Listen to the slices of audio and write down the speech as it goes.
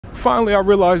Finally, I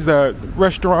realized that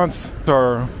restaurants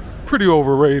are pretty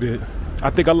overrated. I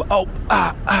think I'm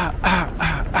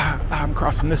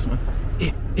crossing this one.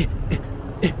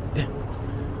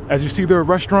 As you see, there are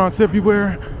restaurants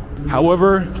everywhere.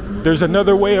 However, there's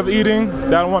another way of eating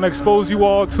that I want to expose you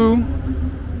all to.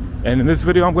 And in this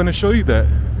video, I'm going to show you that.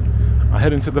 I'm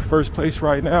heading to the first place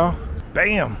right now.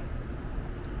 Bam!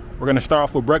 We're going to start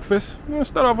off with breakfast. I'm going to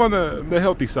start off on the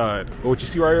healthy side. But what you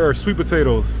see right here are sweet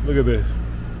potatoes. Look at this.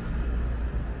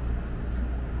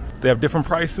 They have different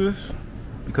prices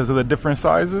because of the different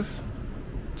sizes.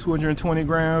 220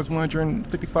 grams,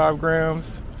 155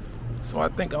 grams. So I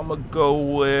think I'm gonna go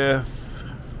with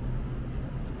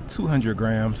 200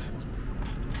 grams.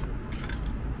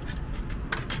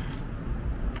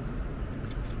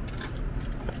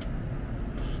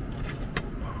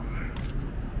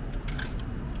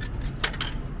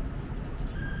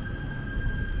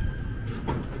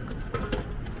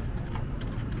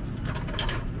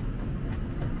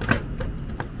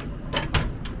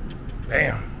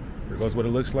 Bam, there goes what it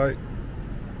looks like.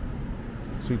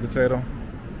 Sweet potato.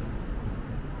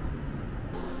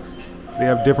 They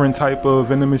have different type of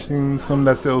vending machines, some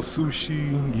that sell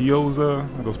sushi, gyoza,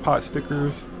 those pot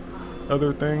stickers,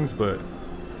 other things, but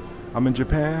I'm in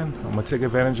Japan. I'm gonna take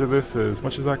advantage of this as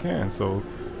much as I can. So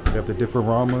they have the different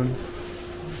ramens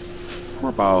for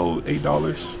about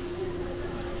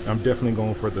 $8. I'm definitely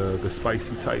going for the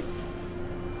spicy type.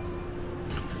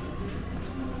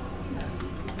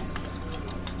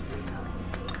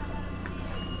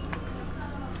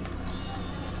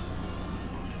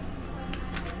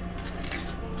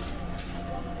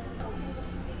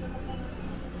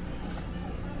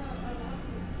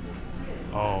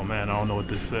 Oh man, I don't know what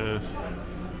this says.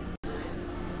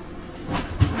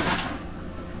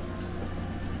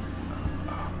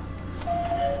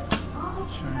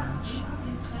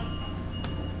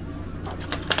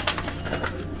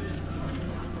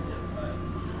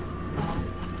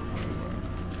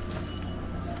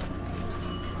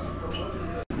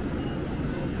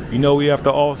 You know, we have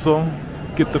to also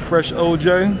get the fresh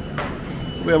OJ.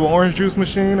 We have an orange juice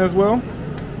machine as well.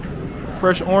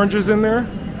 Fresh oranges in there.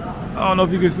 I don't know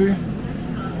if you can see.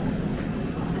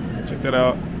 Check that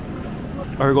out.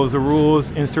 Here goes the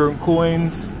rules. Insert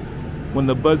coins. When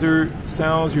the buzzer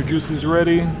sounds, your juice is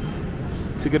ready.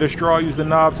 To get a straw, use the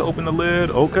knob to open the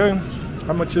lid. Okay.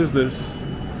 How much is this?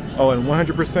 Oh, and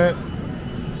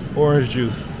 100% orange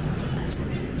juice.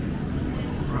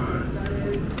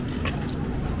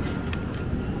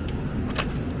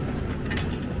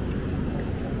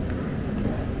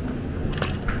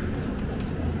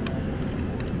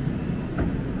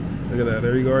 Look at that,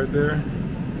 there you go right there.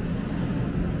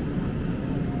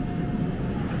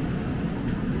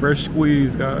 Fresh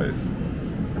squeeze, guys.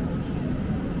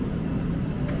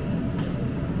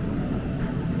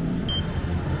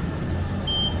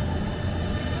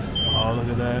 Oh, look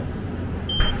at that.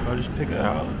 I'll just pick it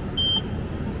out.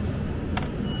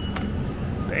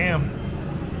 Bam.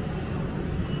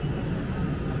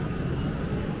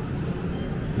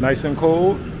 Nice and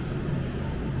cold.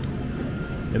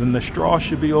 And then the straw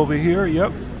should be over here,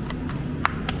 yep.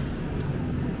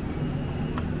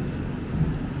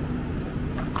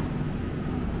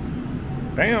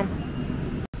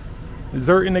 Bam.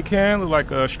 Dessert in the can, look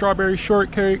like a strawberry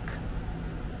shortcake,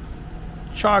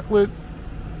 chocolate.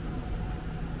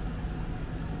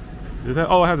 Is that,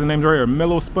 oh, it has the names right here.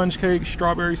 Mellow sponge cake,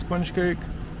 strawberry sponge cake,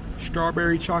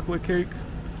 strawberry chocolate cake.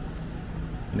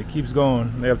 And it keeps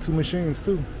going. They have two machines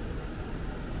too.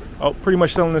 Oh, pretty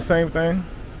much selling the same thing.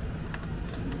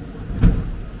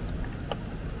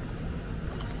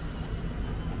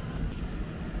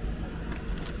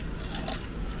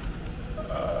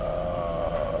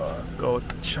 Go with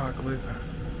the chocolate.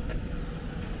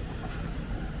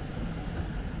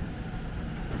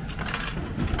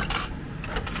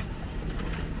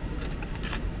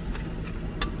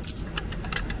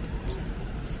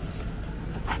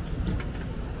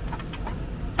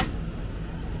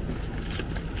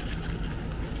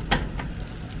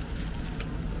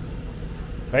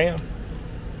 Bam.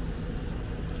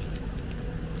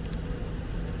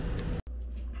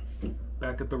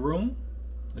 Back at the room.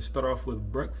 Let's start off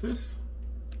with breakfast.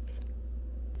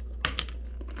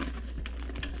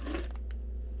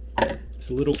 It's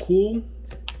a little cool.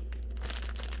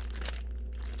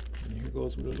 And here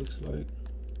goes what it looks like.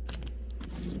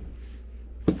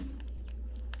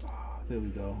 Oh, there we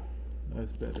go.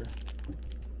 That's better.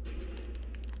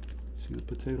 See the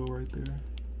potato right there?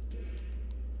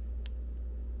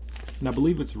 And I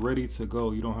believe it's ready to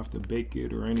go. You don't have to bake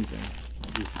it or anything.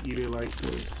 You just eat it like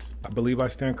this. I believe I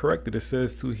stand corrected. It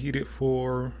says to heat it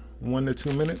for 1 to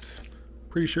 2 minutes.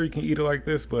 Pretty sure you can eat it like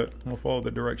this, but I'm gonna follow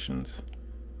the directions.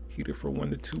 Heat it for 1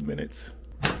 to 2 minutes.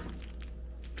 For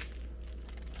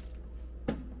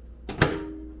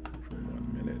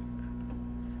 1 minute.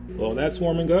 Well, that's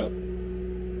warming up.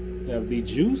 We have the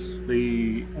juice,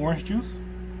 the orange juice.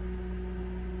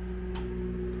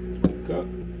 There's the cup.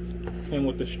 And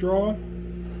with the straw.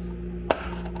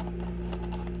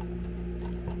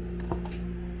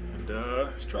 And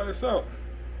let's try this out.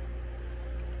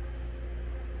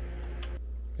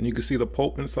 And you can see the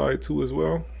pulp inside too as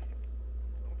well.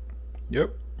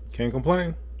 Yep, can't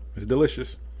complain. It's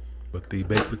delicious. But the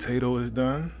baked potato is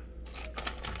done.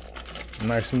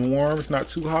 Nice and warm, it's not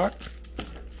too hot.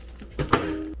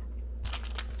 I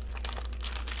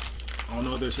don't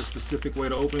know if there's a specific way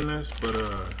to open this, but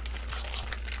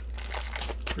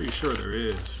pretty sure there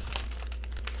is.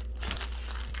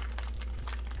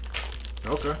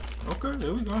 Okay,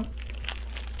 there we go.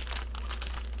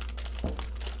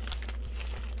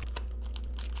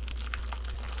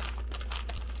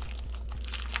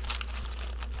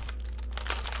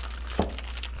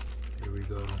 Here we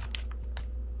go. Right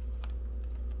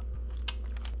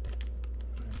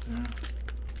there.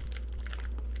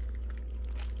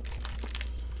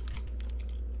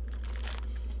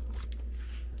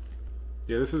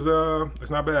 Yeah, this is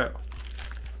it's not bad.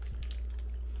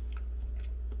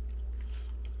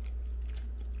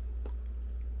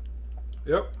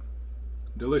 Yep,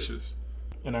 delicious.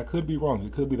 And I could be wrong.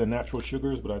 It could be the natural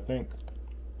sugars, but I think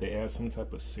they add some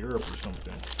type of syrup or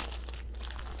something.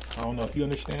 I don't know if you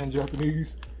understand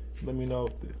Japanese. Let me know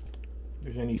if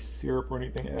there's any syrup or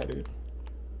anything added.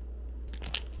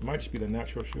 It might just be the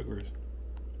natural sugars.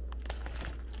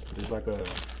 It's like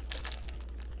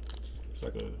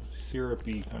a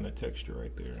syrupy kind of texture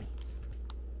right there.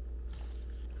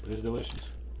 But it's delicious.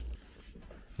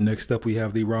 Next up we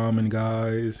have the ramen,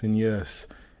 guys, and yes,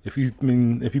 if you've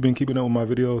been keeping up with my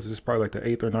videos, this is probably like the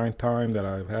 8th or 9th time that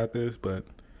I've had this, but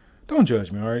don't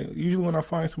judge me, all right? Usually when I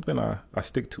find something, I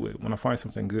stick to it. When I find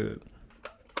something good.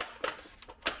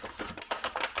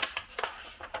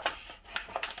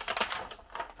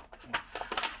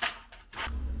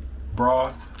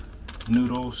 Broth,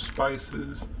 noodles,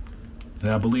 spices, and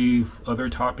I believe other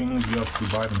toppings, you have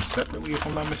to buy them separately if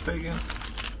I'm not mistaken.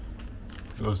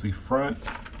 Goes the front,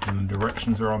 and the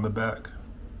directions are on the back.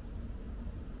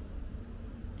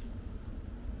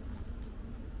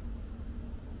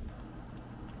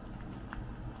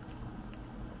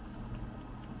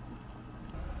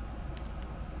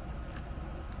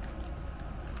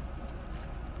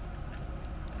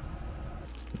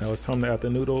 Now it's time to add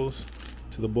the noodles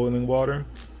to the boiling water.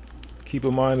 Keep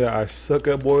in mind that I suck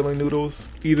at boiling noodles.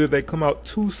 Either they come out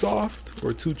too soft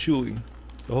or too chewy.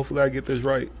 So hopefully I get this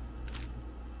right.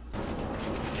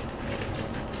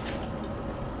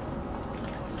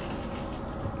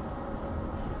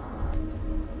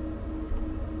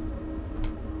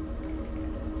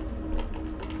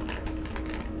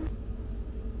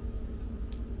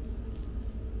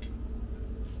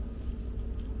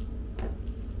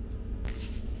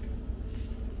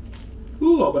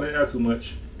 Ooh, but I didn't add too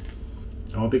much.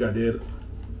 I don't think I did.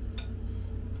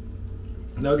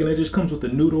 Now again, it just comes with the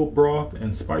noodle broth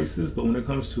and spices, but when it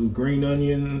comes to green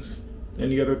onions,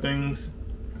 any other things,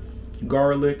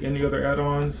 garlic, any other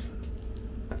add-ons,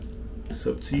 it's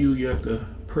up to you. You have to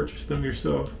purchase them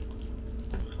yourself.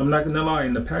 I'm not gonna lie,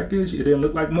 in the package, it didn't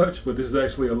look like much, but this is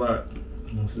actually a lot.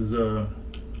 This is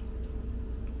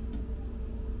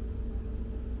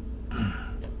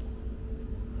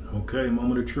okay,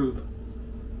 moment of truth.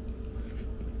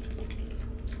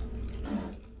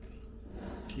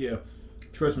 Yeah,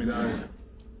 trust me guys,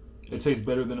 it tastes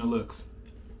better than it looks.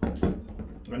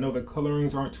 I know the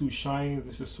colorings aren't too shiny.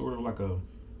 This is sort of like a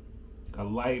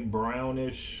light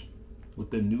brownish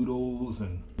with the noodles,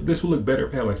 and this would look better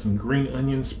if it had like some green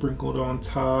onions sprinkled on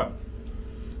top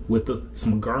with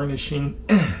some garnishing.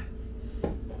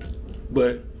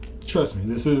 But trust me,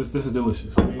 this is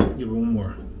delicious. Let me give it one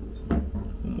more.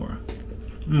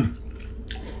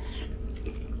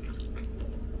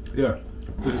 Yeah,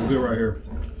 this is good right here.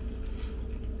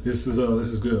 This is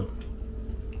good.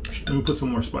 Let me put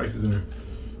some more spices in there.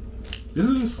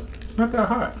 It's not that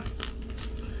hot,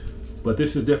 but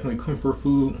this is definitely comfort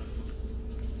food.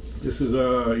 This is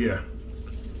yeah.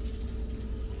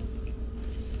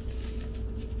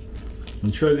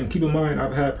 And keep in mind,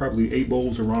 I've had probably 8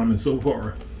 bowls of ramen so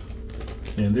far,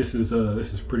 and this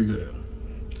is pretty good.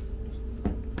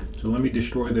 So let me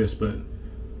destroy this, but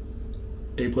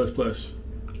A++.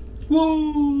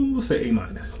 Whoa, we'll say A-.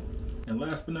 And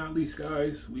last but not least,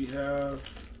 guys, we have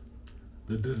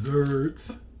the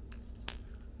desserts.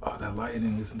 Oh, that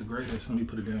lighting isn't the greatest. Let me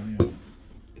put it down here.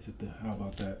 How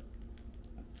about that?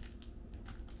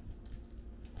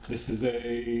 This is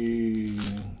a,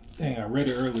 dang, I read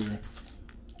it earlier.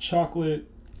 Chocolate,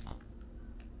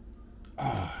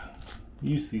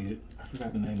 you see it. I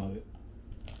forgot the name of it.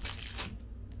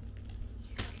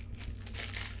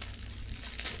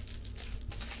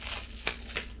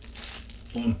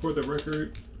 For the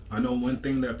record, I know one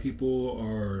thing that people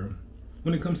are,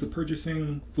 when it comes to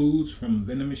purchasing foods from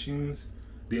vending machines,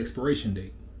 the expiration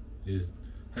date is,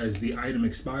 has the item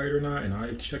expired or not? And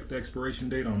I've checked the expiration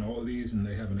date on all of these and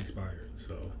they haven't expired.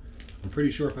 So I'm pretty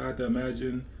sure, if I had to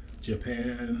imagine,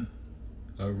 Japan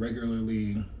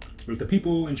regularly, if the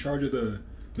people in charge of the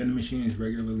vending machines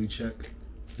regularly check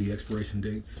the expiration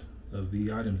dates of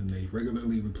the items and they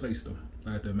regularly replace them,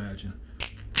 I had to imagine.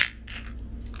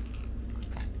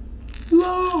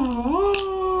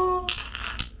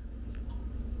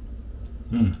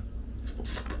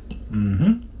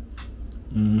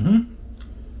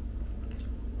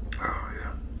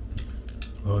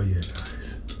 Oh yeah,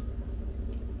 guys.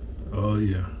 Oh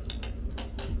yeah.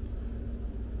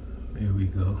 There we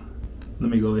go. Let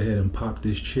me go ahead and pop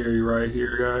this cherry right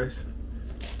here, guys.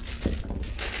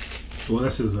 Well,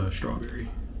 this is a strawberry,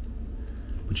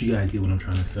 but you guys get what I'm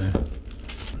trying to say.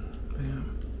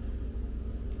 Bam.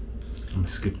 I'm gonna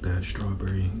skip that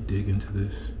strawberry and dig into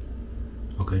this.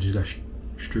 Okay, just got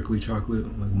strictly chocolate,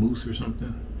 like mousse or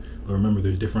something. But remember,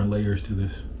 there's different layers to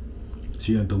this,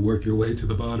 so you have to work your way to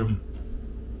the bottom.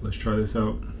 Let's try this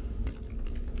out.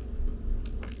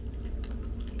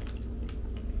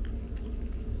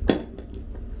 Got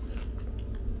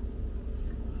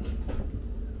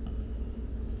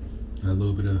a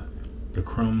little bit of the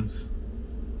crumbs,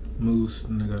 mousse,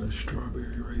 and I got a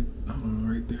strawberry right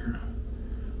there.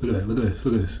 Look at that, look at this,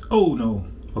 look at this. Oh no,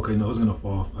 okay, no, it's gonna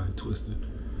fall if I twist it.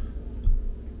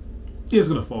 Yeah, it's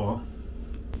gonna fall.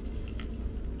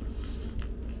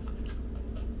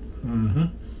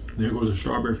 There goes the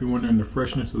strawberry, if you're wondering the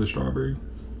freshness of the strawberry.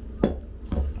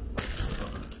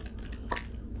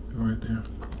 Right there.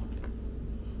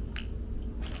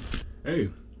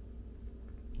 Hey,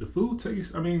 the food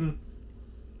tastes, I mean,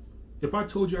 if I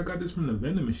told you I got this from the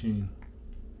vending machine,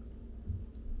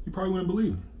 you probably wouldn't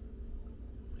believe me.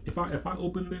 If I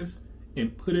opened this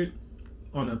and put it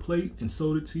on a plate and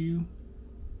sold it to you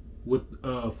with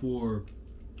for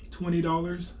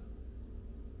 $20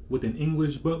 with an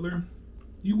English butler,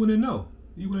 you wouldn't know.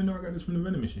 You wouldn't know I got this from the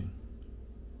vending machine.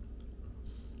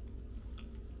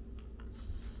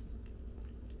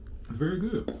 It's very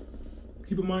good.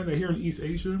 Keep in mind that here in East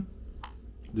Asia,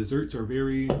 desserts are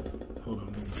very, hold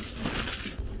on.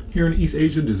 Here in East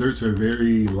Asia, desserts are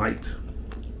very light,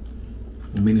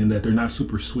 meaning that they're not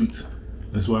super sweet.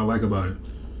 That's what I like about it.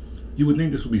 You would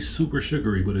think this would be super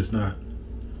sugary, but it's not.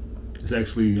 It's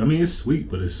actually, I mean, it's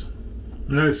sweet, but it's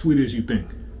not as sweet as you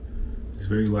think. It's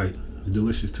very light. It's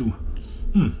delicious too.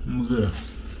 Look at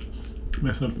that.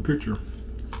 Messing up the picture.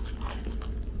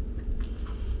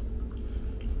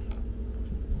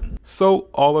 So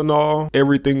all in all,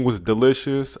 everything was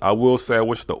delicious. I will say I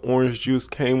wish the orange juice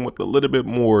came with a little bit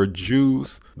more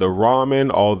juice. The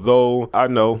ramen, although I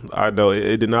know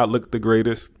it did not look the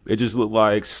greatest. It just looked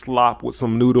like slop with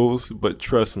some noodles, but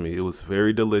trust me, it was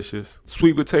very delicious.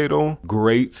 Sweet potato,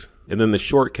 great. And then the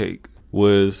shortcake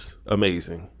was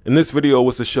amazing. And this video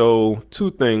was to show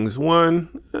two things.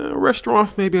 One,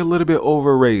 restaurants may be a little bit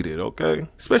overrated, okay?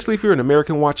 Especially if you're an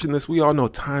American watching this, we all know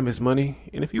time is money.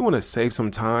 And if you want to save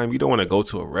some time, you don't want to go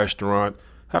to a restaurant,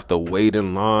 have to wait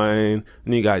in line,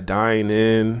 and you got dine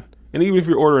in. And even if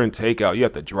you're ordering takeout, you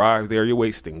have to drive there, you're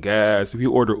wasting gas. If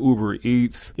you order Uber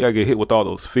Eats, you gotta get hit with all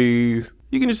those fees.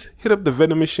 You can just hit up the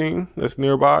vending machine that's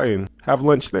nearby and have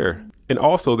lunch there. And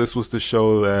also, this was to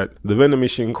show that the vending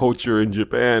machine culture in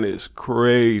Japan is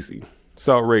crazy. It's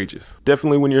outrageous.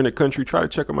 Definitely when you're in the country, try to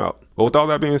check them out. But with all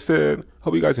that being said,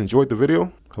 hope you guys enjoyed the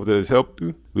video. Hope that has helped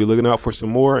you. Be looking out for some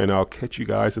more, and I'll catch you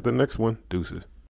guys at the next one. Deuces.